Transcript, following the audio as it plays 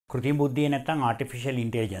කෘතිම බුද්ධිය නැත්නම් artificial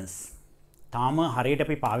intelligence තාම හරියට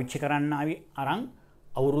අපි පාවිච්චි කරන්න අරන්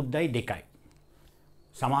අවුරුද්දයි දෙකයි.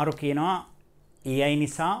 සමහරු කියනවා AI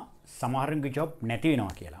නිසා සමහරුන්ගේ ජොබ් නැති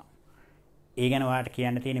වෙනවා කියලා. ඒ ගැන ඔයාලට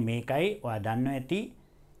කියන්න තියෙන්නේ මේකයි. ඔයා දන්නවා ඇති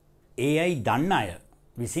AI දන්න අය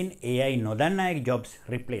විසින් AI නොදන්න අයගේ ජොබ්ස්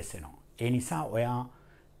රිප්ලේස් වෙනවා. ඒ නිසා ඔයා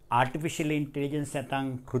ආටිෆිෂල් ඉන්ටෙලිජන්ස්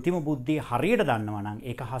නැත්නම් කෘතිම බුද්ධිය හරියට දන්නවා නම්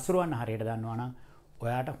ඒක හසුරවන්න හරියට දන්නවා නම්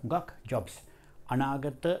ඔයාට හුඟක් ජොබ්ස්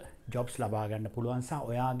අනාගත ජොබ්ස් ලබා ගන්න පුළුවන් සහ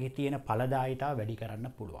ඔයාගේ තියෙන ඵලදායීතාව වැඩි කරන්න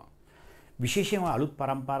පුළුවන්. විශේෂයෙන්ම අලුත්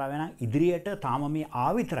පරම්පරාව වෙන ඉදිරියට තාම මේ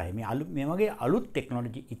ආවිතරයි මේ වගේ අලුත්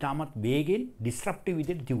ටෙක්නොලොජි ඉතාමත් වේගෙන් ඩිස්රප්ටිව්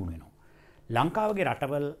විදිහට දියුණු වෙනවා. ලංකාවගේ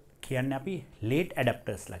රටවල් කියන්නේ අපි ලේට්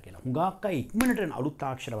ඇඩැප්ටර්ස්ලා කියලා. හුඟක් අය ඉක්මනට අලුත්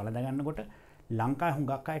තාක්ෂණ වළඳ ගන්නකොට ලංකාවේ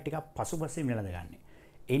හුඟක් අය ටිකක් පසුබසින් වළඳගන්නේ.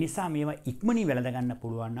 ඒ නිසා මේවා ඉක්මනින් වළඳ ගන්න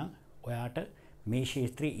පුළුවන් නම් ඔයාට මේ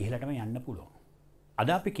ක්ෂේත්‍රයේ ඉහළටම යන්න පුළුවන්. අද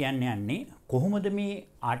අපි කියන්න යන්නේ කොහොමද මේ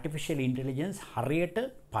ආටිෆිෂල් ඉන්ටෙලිජන්ස් හරියට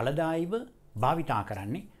ඵලදායීව භාවිතා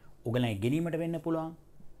කරන්නේ. ඔයගලගේ ගැනීමට වෙන්න පුළුවන්,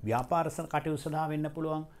 ව්‍යාපාර කටයුතු සඳහා වෙන්න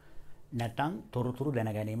පුළුවන්, නැත්නම් තොරතුරු දැන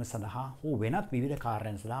ගැනීම සඳහා හෝ වෙනත් විවිධ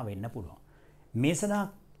කාර්යයන් සඳහා වෙන්න පුළුවන්. මේ සඳහා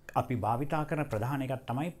අපි භාවිතා කරන ප්‍රධාන එකක්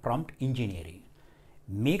තමයි ප්‍රොම්ප්ට් ඉන්ජිනියරින්.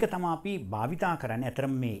 මේක තමයි අපි භාවිතා කරන්නේ.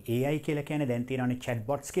 අතරම මේ AI කියලා කියන්නේ දැන් තියෙනවානේ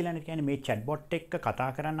chatbots කියලානේ කියන්නේ. මේ chatbot එක්ක කතා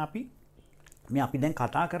කරන්න අපි දැන්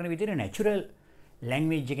කතා කරන විදිහට natural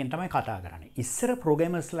language එකෙන් තමයි කතා කරන්නේ. ඉස්සර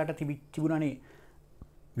programmersලාට තිබුණානේ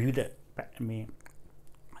විවිධ මේ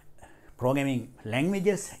programming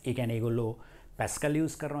languages. ඒ කියන්නේ ඒගොල්ලෝ Pascal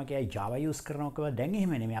use කරනවා කියයි Java use කරනවා කියවා. දැන්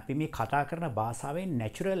එහෙම නෙමෙයි. අපි මේ කතා කරන භාෂාවෙන්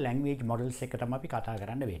natural language models එක තමයි අපි කතා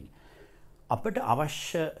කරන්න වෙන්නේ. අපිට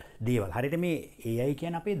අවශ්‍ය දේවල් හරියට මේ AI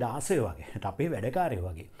කියන්නේ අපේ දාසයෝ වගේ. නැත්නම් අපේ වැඩකාරයෝ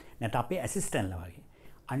වගේ. නැත්නම් අපේ ඇසිස්ටන්ට්ලා වගේ.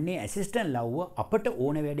 අන්නේ ඇසිස්ටන්ට්ලාව අපට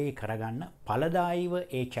ඕන වැඩේ කරගන්න ඵලදායීව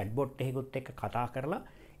ඒ chatbot එකකුත් එක්ක කතා කරලා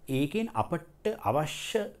ඒකෙන් අපට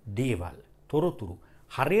අවශ්‍ය දේවල් තොරතුරු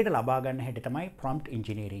හරියට ලබා ගන්න හැටි තමයි prompt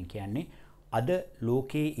engineering කියන්නේ. අද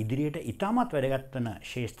ලෝකයේ ඉදිරියට ඉතාමත් වැදගත් වෙන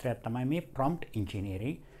ක්ෂේත්‍රයක් තමයි මේ prompt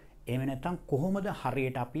engineering. එහෙම නැත්නම් කොහොමද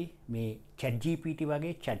හරියට අපි මේ ChatGPT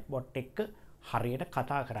වගේ chatbot එක්ක හරියට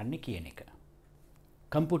කතා කරන්න කියන එක.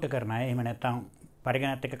 කම්පියුටර් කරන අය එහෙම නැත්නම්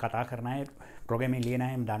පරිගණකත් එක්ක කතා කරන අය programming ලියන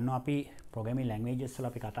අයම දන්නවා අපි programming languages වල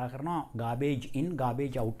අපි කතා කරනවා garbage in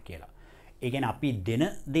garbage out කියලා. ඒ කියන්නේ අපි දෙන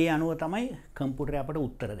දේ අනුව තමයි කම්පියුටරය අපට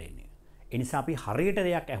උත්තර දෙන්නේ. ඒ නිසා අපි හරියට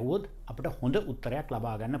දෙයක් ඇහුවොත් අපිට හොඳ උත්තරයක්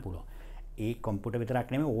ලබා ගන්න පුළුවන්. ඒ කම්පියුටර්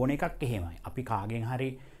විතරක් නෙමෙයි ඕන එකක් එහෙමයි. අපි කාගෙන් හරි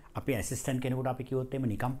අපි ඇසිස්ටන්ට් කෙනෙකුට අපි කිව්වොත් එimhe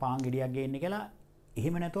නිකම් පාන් ගෙඩියක් ගේන්න කියලා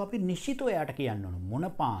එහෙම නැතුව අපි නිශ්චිතව එයාට කියන්න ඕන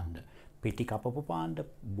මොන පාන්ද? පිටි කපපු පාන්ද?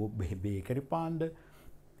 බේකරි පාන්ද?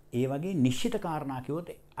 ඒ වගේ නිශ්චිත කාරණා කිව්වොත්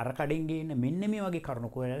අර කඩෙන් ගේන්න මෙන්න මේ වගේ කරුණු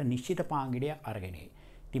කොහෙද නිශ්චිත පාන් ගෙඩියක් අරගෙන එයි.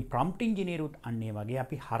 ඉතින් ප්‍රොම්ප්ට් ඉන්ජිනියර් උත් අන්න ඒ වගේ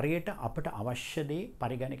අපි හරියට අපට අවශ්‍ය දේ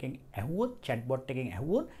පරිගණකෙන් ඇහුවොත් chatbot එකෙන්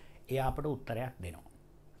ඇහුවොත් එයා අපට උත්තරයක් දෙනවා.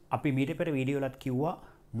 අපි මීට පෙර වීඩියෝ වලත් කිව්වා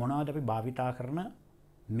මොනවද අපි භාවිතා කරන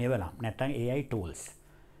මෙවලම් නැත්නම් AI tools.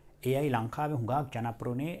 AI ලංකාවේ හුඟක්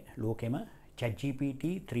ජනප්‍රියනේ ලෝකෙම ChatGPT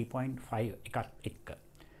 3.5 එකත් එක්ක.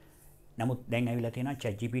 නමුත් දැන් ඇවිල්ලා තියෙනවා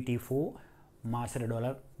ChatGPT 4 මාසෙට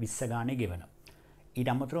ඩොලර් 20 ගානේ ගෙවන. ඊට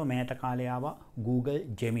අමතරව මෑත කාලේ ආවා Google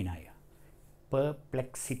Gemini,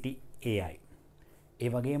 Perplexity AI. ඒ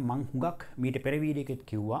වගේ මං හුඟක් මීට පෙර වීඩියෝ එකත්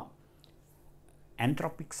කිව්වා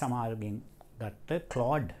Anthropic සමාගයෙන් ගත්ත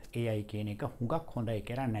Claude AI කියන එක හුඟක් හොඳයි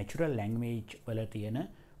කියලා natural language වල තියෙන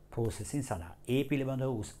processing සඳහා. ඒ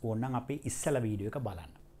පිළිබඳව ඕනනම් අපි ඉස්සලා වීඩියෝ එක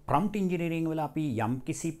බලන්න. prompt engineering වල අපි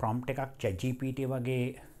යම්කිසි prompt එකක් ChatGPT වගේ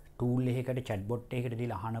tool එකකට chatbot එකකට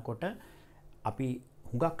දීලා අහනකොට අපි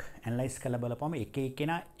හුඟක් ඇනලයිස් කරලා බලපුවම එක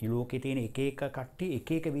එකනා ලෝකේ තියෙන එක එක කට්ටිය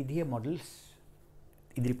එක එක විදිහේ මොඩල්ස්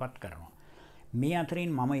ඉදිරිපත් කරනවා. මේ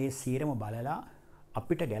අතරින් මම මේ සියරම බලලා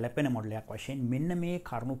අපිට ගැලපෙන මොඩල් එකක් වශයෙන් මෙන්න මේ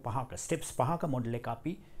කරුණු පහක ස්ටෙප්ස් පහක මොඩල් එක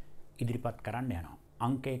අපි ඉදිරිපත් කරන්න යනවා.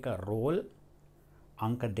 අංක 1 role,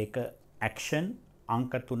 අංක 2 action,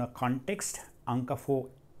 අංක 3 context, අංක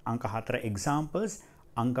 4 examples,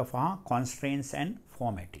 අංක 5 constraints and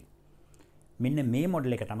formatting. මෙන්න මේ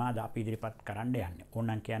මොඩල් එක තමයි අද අපි ඉදිරිපත් කරන්න යන්නේ.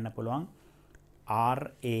 ඕනනම් කියන්න පුළුවන්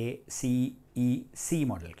RACEC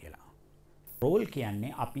මොඩල් කියලා. රෝල්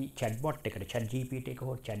කියන්නේ අපි chatbot එකට ChatGPT එක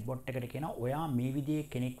හෝ chatbot එකට කියනවා ඔයා මේ විදිහේ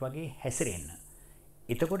කෙනෙක් වගේ හැසිරෙන්න.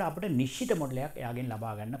 එතකොට අපිට නිශ්චිත මොඩල් එකක් එයාගෙන්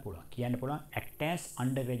ලබා ගන්න පුළුවන්. කියන්න පුළුවන් act as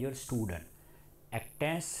undergraduate student, act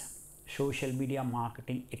as social media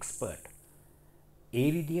marketing expert. ඒ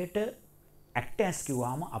විදිහට act as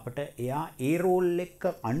කිව්වම අපිට එයා ඒ රෝල් එක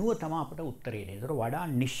අනුව තමයි අපිට උත්තරේ දෙන්නේ. ඒතර වඩා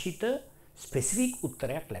නිශ්චිත ස්පෙસિෆික්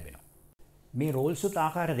උත්තරයක් ලැබෙනවා. මේ රෝල්ස් උත්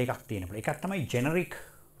ආකාර දෙකක් තියෙනවා. එකක් තමයි ජෙනරික්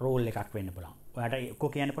රෝල් එකක් වෙන්න පුළුවන්. ඔයාට එක්ක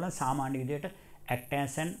කියන්න පුළුවන් සාමාන්‍ය විදිහට act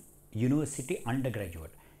as an university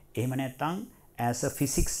undergraduate. එහෙම නැත්නම් as a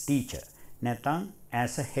physics teacher. නැත්නම්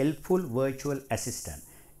as a helpful virtual assistant.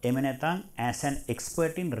 එහෙම නැත්නම් as an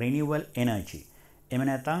expert in renewable energy. එහෙම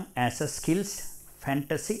නැත්නම් as a skills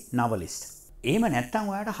fantasy novelist. එහෙම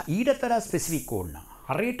නැත්නම් ඔයාලට ඊටතර ස්පෙસિෆික් ඕන නම්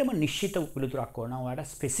හරියටම නිශ්චිත පිළිතුරක් ඕන නම්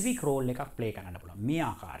ඔයාලට ස්පෙસિෆික් රෝල් එකක් ප්ලේ කරන්න පුළුවන්. මේ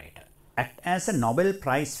ආකාරයට. Act as a Nobel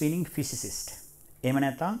Prize winning physicist. එහෙම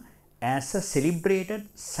නැත්නම් as a celebrated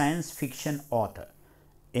science fiction author.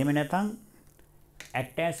 එහෙම නැත්නම්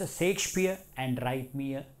act as a Shakespeare and write me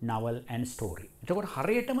a novel and story. එතකොට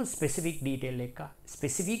හරියටම ස්පෙસિෆික් ඩීටේල් එක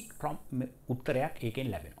ස්පෙසිෆික් උත්තරයක් ඒකෙන්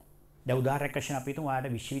ලැබෙනවා. දැන් උදාහරණයක් වශයෙන් අපි හිතමු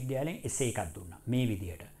ඔයාලට විශ්වවිද්‍යාලයෙන් එසේ එකක් දුන්නා. මේ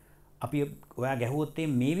විදියට. අපි ඔයා ගැහුවොත්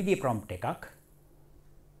මේ විදිහේ ප්‍රොම්ප්ට් එකක්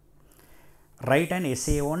write an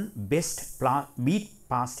essay on beat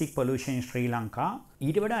plastic pollution in Sri Lanka.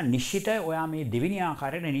 ඊට වඩා නිශ්චිත ඔයා මේ දෙවෙනි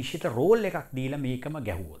ආකාරයට නිශ්චිත රෝල් එකක් දීලා මේකම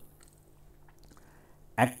ගැහුවොත්.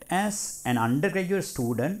 Act as an undergraduate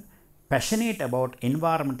student passionate about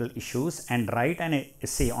environmental issues and write an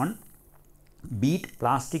essay on beat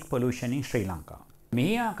plastic pollution in Sri Lanka.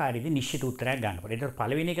 මේ ආකාරයේදී නිශ්චිත උත්තරයක් ගන්න පුළුවන්. ඒතර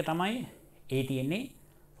පළවෙනි එක තමයි ඒ තියෙන්නේ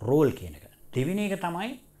රෝල් කියන එක. දෙවෙනි එක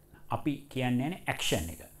තමයි අපි කියන්නේ ඇක්ෂන්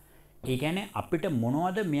එක. ඒ කියන්නේ අපිට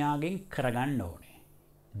මොනවද මෙයාගෙන් කරගන්න ඕනේ.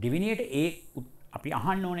 දෙවෙනියට ඒ අපි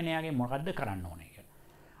අහන්න ඕනේ නෑගේ මොකද්ද කරන්න ඕනේ කියලා.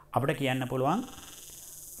 අපිට කියන්න පුළුවන්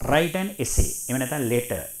write an essay, එහෙම නැත්නම්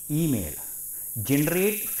letter, email,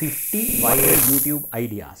 generate 50 viral YouTube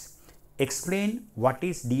ideas, explain what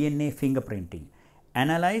is DNA fingerprinting,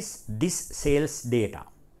 analyze this sales data.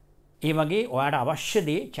 ඒ වගේ ඔයාලට අවශ්‍ය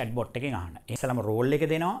දේ chatbot එකෙන් අහන්න. ඉස්සලම රෝල් එක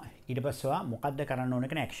දෙනවා, ඊට පස්සේ ඔයා මොකද්ද කරන්න ඕන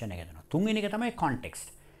කියන action එක දෙනවා. තුන්වෙනි එක තමයි context.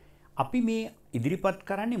 අපි මේ ඉදිරිපත්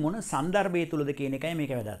කරන්නේ මොන සන්දර්භය තුලද කියන එකයි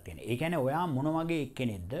මේක වැදගත් වෙන්නේ. ඒ කියන්නේ ඔයා මොන වගේ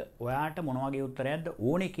කෙනෙක්ද, ඔයාට මොන වගේ උත්තරයක්ද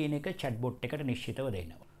ඕනේ කියන එක chatbot එකට නිශ්චිතව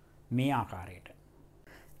දෙන්න. මේ ආකාරයට.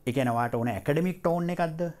 ඒ කියන්නේ ඔයාට ඕන ඇකඩමික් ටෝන්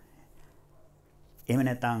එකක්ද? එහෙම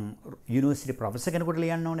නැත්නම් යුනිවර්සිටි ප්‍රොෆෙසර් කෙනෙකුට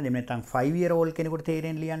ලියන්න ඕනේද? එහෙම නැත්නම් 5 year old කෙනෙකුට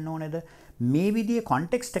තේරෙන්න ලියන්න ඕනේද? මේ විදිහේ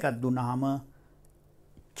කොන්ටෙක්ස්ට් එකක් දුන්නාම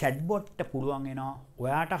chatbot එක පුළුවන් වෙනවා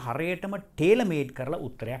ඔයාට හරියටම ටේලර් මේඩ් කරලා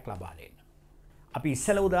උත්තරයක් ලබා දෙන්න. අපි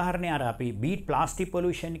ඉස්සෙල්ලා උදාහරණය අර අපි beat plastic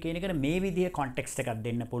pollution කියන එකට මේ විදිහේ කොන්ටෙක්ස්ට් එකක්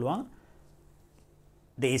දෙන්න පුළුවන්.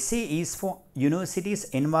 The essay is for university's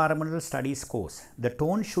environmental studies course. The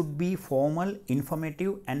tone should be formal,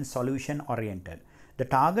 informative and solution oriented. The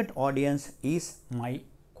target audience is my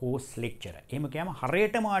course lecturer. එහෙම කියම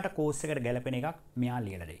හරියටම ඔයාට course එකට ගැලපෙන එකක් මෙයා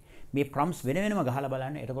ලියලා දෙයි. මේ prompts වෙන වෙනම ගහලා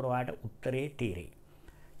බලන්න. එතකොට ඔයාට උත්තරේ තේරෙයි.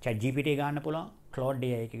 ChatGPT ගහන්න පුළුවන්, Claude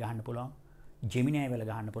AI එක ගහන්න පුළුවන්, Gemini වල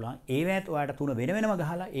ගහන්න පුළුවන්. ඒවත් ඔයාට තුන වෙන වෙනම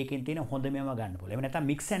ගහලා ඒකෙන් තියෙන හොඳ මේවා ගන්න පුළුවන්. එහෙම නැත්නම්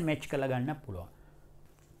mix and match කරලා ගන්න පුළුවන්.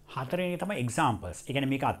 හතරවෙනි තමයි examples. ඒ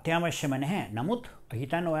කියන්නේ මේක අත්‍යවශ්‍යම නැහැ. නමුත්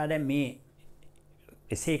හිතන්න ඔයා දැන් මේ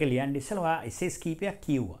essay එක ලියන්න ඉස්සෙල්ලා ඔයා essays කීපයක්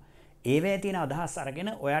කියුවා. ඒවැය තියෙන අදහස් අරගෙන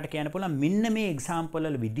ඔයාට කියන්න පුළුවන් මෙන්න මේ example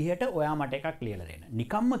වල විදිහට ඔයා මට එකක් ලියලා දෙන්න.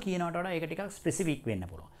 නිකම්ම කියනවට වඩා ඒක ටිකක් specific වෙන්න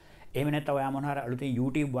පුළුවන්. එහෙම නැත්නම් ඔයා මොන හරි අලුතෙන්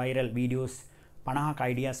YouTube viral videos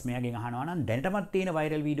 50ක ideas මෙයාගෙන් අහනවා නම් දැනටමත් තියෙන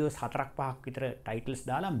viral videos 4ක් 5ක් විතර titles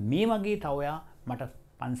දාලා මේ වගේ තව ඔයා මට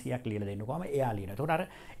 500ක් ලියලා දෙන්න කොහම එයා ලියන. ඒකට අර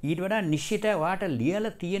ඊට වඩා නිශ්චිත ඔයාට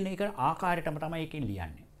ලියලා තියෙන එක ආකාරයටම තමයි එකෙන්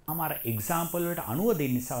ලියන්නේ. අමාර එක්සැම්පල් වලට අනුව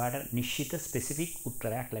දෙන්න නිසා ඔයාට නිශ්චිත ස්පෙસિෆික්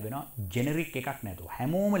උත්තරයක් ලැබෙනවා ජෙනරික් එකක් නැතුව.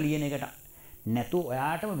 හැමෝම ලියන එකට නැතුව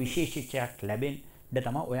ඔයාටම විශේෂිතයක් ලැබෙන්න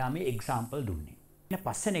තමයි ඔයා මේ එක්සැම්පල් දුන්නේ. ඊට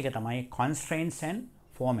පස්සේ එක තමයි constraints and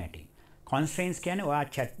formatting. constraints කියන්නේ ඔයා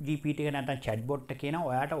ChatGPT එක නැත්නම් chatbot එක කියන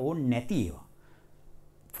ඔයාට ඕනේ නැති ඒවා.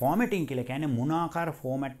 formatting කියලා කියන්නේ මොන ආකාර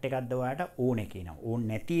format එකක්ද ඔයාට ඕනේ කියනවා. ඕනේ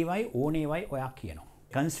නැති ඒවයි ඕනේ ඒවයි ඔයා කියනවා.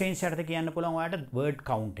 constraints යටතේ කියන්න පුළුවන් ඔයාට word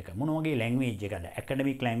count එක. මොන වගේ language එකද?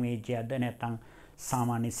 academic language එකක්ද නැත්නම්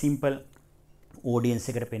සාමාන්‍ය simple audience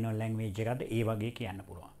එකට පෙන්වන language එකක්ද? ඒ වගේ කියන්න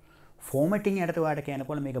පුළුවන්. formatting යටතේ ඔයාට කියන්න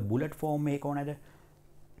පුළුවන් මේක bullet form එකක ඕනේද?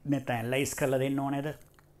 නැත්නම් analyze කරලා දෙන්න ඕනේද?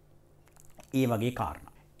 ඒ වගේ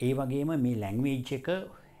කාරණා. ඒ වගේම මේ language එක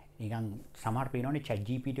නිකන් සමහර පේනවනේ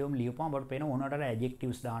ChatGPT එකම ලියපුවම අපට පේන ඕනකට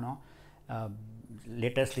adjectives දානවා.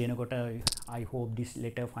 letters ලියනකොට I hope this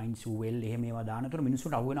letter finds you well එහෙම ඒවා දානතර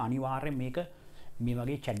මිනිස්සුන්ට අහු වෙන අනිවාර්යෙන් මේක මේ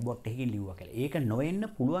වගේ chatbot එකකින් ලියුවා කියලා. ඒක නොවෙන්න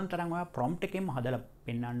පුළුවන් තරම් ඔයා prompt එකෙන්ම හදලා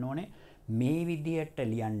පෙන්නන්න ඕනේ මේ විදියට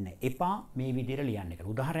ලියන්න එපා මේ විදියට ලියන්න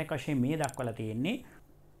කියලා. උදාහරණයක් වශයෙන් මේ දක්වලා තියෙන්නේ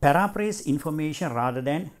paraphrase information rather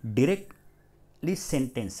than directly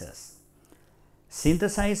sentences.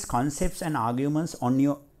 Synthesize concepts and arguments on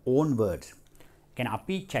your own words. කියන්නේ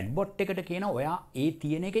අපි chatbot එකට කියන ඔයා ඒ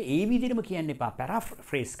තියෙන එක ඒ විදිහටම කියන්න එපා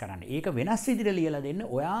paraphrase කරන්න. ඒක වෙනස් විදිහට ලියලා දෙන්න.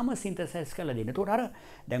 ඔයාම synthesize කරලා දෙන්න. ඒකට අර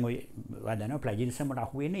දැන් ඔය වදන plagiarism වලට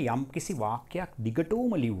අහු වෙන්නේ යම් කිසි වාක්‍යයක්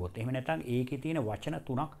දිගටම ලිව්වොත්. එහෙම නැත්නම් ඒකේ තියෙන වචන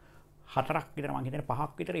තුනක් 4ක් විතර මම හිතන්නේ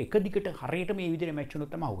 5ක් විතර එක දිගට හරියට මේ විදිහට මැච්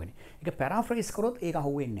වුණොත් තමයි අහුවෙන්නේ. ඒක පැරාෆ්‍රේස් කරොත් ඒක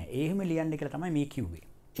අහුවෙන්නේ නැහැ. ඒ එහෙම ලියන්න කියලා තමයි මේ කිව්වේ.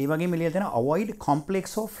 ඒ වගේම ලියලා තියෙනවා avoid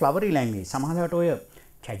complex or flowery language. සමහරවිට ඔය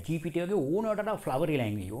ChatGPT වගේ ඕනකට වඩා flowery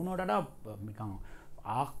language ඕනකට වඩා නිකන්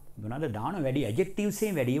මොනවාද දාන වැඩි adjectives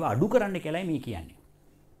එකෙන් වැඩි ඒවා අඩු කරන්න කියලායි මේ කියන්නේ.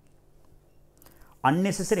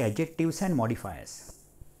 unnecessary adjectives and modifiers.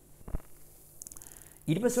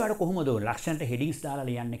 ඊට පස්සේ වල කොහොමද ලක්ෂණට headings දාලා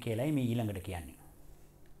ලියන්න කියලායි මේ ඊළඟට කියන්නේ.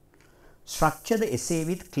 Structure the essay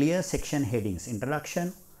with clear section headings. Introduction,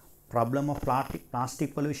 problem of plastic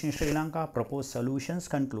pollution in Sri Lanka, proposed solutions,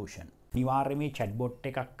 conclusion. නිවාරයේ මේ chatbot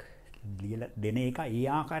එකක් දෙන එක ඒ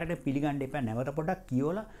ආකාරයට පිළිගන්න එපා. නැවත පොඩක්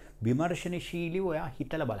කියවලා විමර්ශනශීලීව ඔයා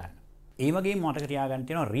හිතලා බලන්න. ඒ වගේම මතක තියාගන්න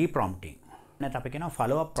තියෙනවා reprompting. නැත්නම් අපි කියනවා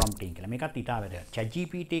follow up prompting කියලා. මේකත් ඊට වැදගත්.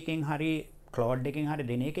 ChatGPT එකෙන් හරි Claude එකෙන් හරි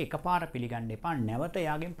දෙන එක එකපාර පිළිගන්න එපා. නැවත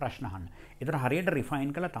එයාගෙන් ප්‍රශ්න අහන්න. ඒතර හරියට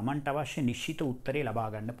refine කරලා Tamanට අවශ්‍ය නිශ්චිත උත්තරේ ලබා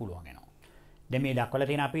ගන්න පුළුවන් වෙනවා. දැන් මේ දක්වලා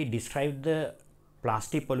තියෙන අපි describe the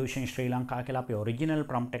plastic pollution in Sri Lanka කියලා අපි original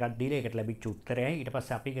prompt එකක් දීලා ඒකට ලැබිච්ච උත්තරයයි ඊට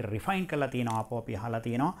පස්සේ අපි ඒක refine කරලා තියෙනවා ආපහු අපි අහලා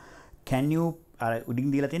තියෙනවා can you උඩින්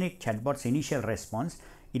දීලා තියෙන chatbot's initial response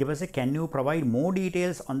ඊට පස්සේ can you provide more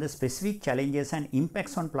details on the specific challenges and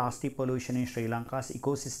impacts on plastic pollution in Sri Lanka's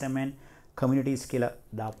ecosystem and communities කියලා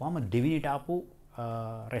දාපුවාම දෙවෙනිට ආපු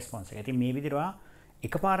response එක. ඉතින් මේ විදිහට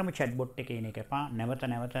එකපාරම chatbot එකේ එන එක එපා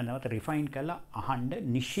නැවත refine කරලා අහන්න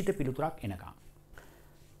නිශ්චිත පිළිතුරක් එනකම්.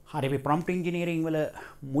 හරි අපි prompt engineering වල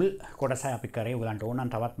මුල් කොටසයි අපි කරේ. ඔයගලන්ට ඕන නම්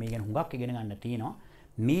තවත් මේ ගැන හුඟක් ඉගෙන ගන්න තියෙනවා.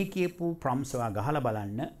 මේ කියපු prompts ඔයා ගහලා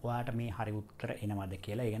බලන්න ඔයාට මේ හරි උත්තර එනවද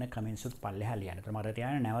කියලා. ඒ ගැන comments උත් පල්ලෙහා ලියන්න. ඒතර මට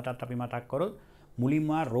තියාගෙන නැවතත් අපි මතක් කරොත් මුලින්ම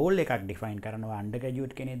role එකක් define කරනවා.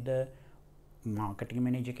 undergraduate කෙනෙක්ද marketing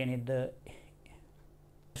manager කෙනෙක්ද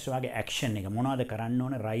ඔයාගේ action එක මොනවද කරන්න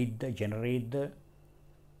ඕන write ද generate ද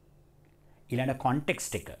ඊළඟ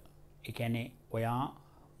context එක. ඒ කියන්නේ ඔයා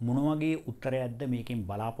මොන වගේ උත්තරයක්ද මේකෙන්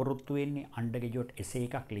බලාපොරොත්තු වෙන්නේ undergraduate essay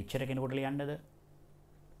එකක් lecture කෙනෙකුට ලියන්නද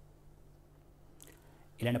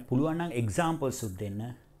ඊළඟ පුළුවන් නම් examples උත් දෙන්න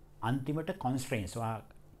අන්තිමට constraints ඔයා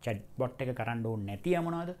chatbot එක කරන්න ඕනේ නැති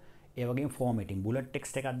මොනවද ඒ වගේම formatting bullet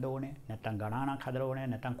text එකක්ද ඕනේ නැත්නම් ගණනක් හදලා ඕනේ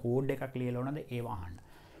නැත්නම් code එකක් ලියලා ඕනද ඒවා අහන්න.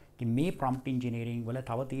 ඉතින් මේ prompt engineering වල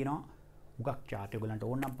තව තියෙනවා උගක් chart ඔයගලන්ට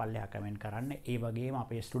ඕන නම් පල්ලෙහා comment කරන්න. ඒ වගේම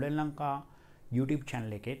අපේ student ලංකා YouTube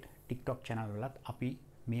channel එකෙත් TikTok channel වලත් අපි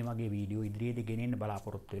මේ වගේ වීඩියෝ ඉදිරියේදී ගෙනෙන්න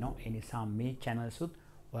බලාපොරොත්තු වෙනවා. ඒ නිසා මේ channels උත්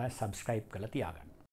ඔයා subscribe කරලා තියාගන්න.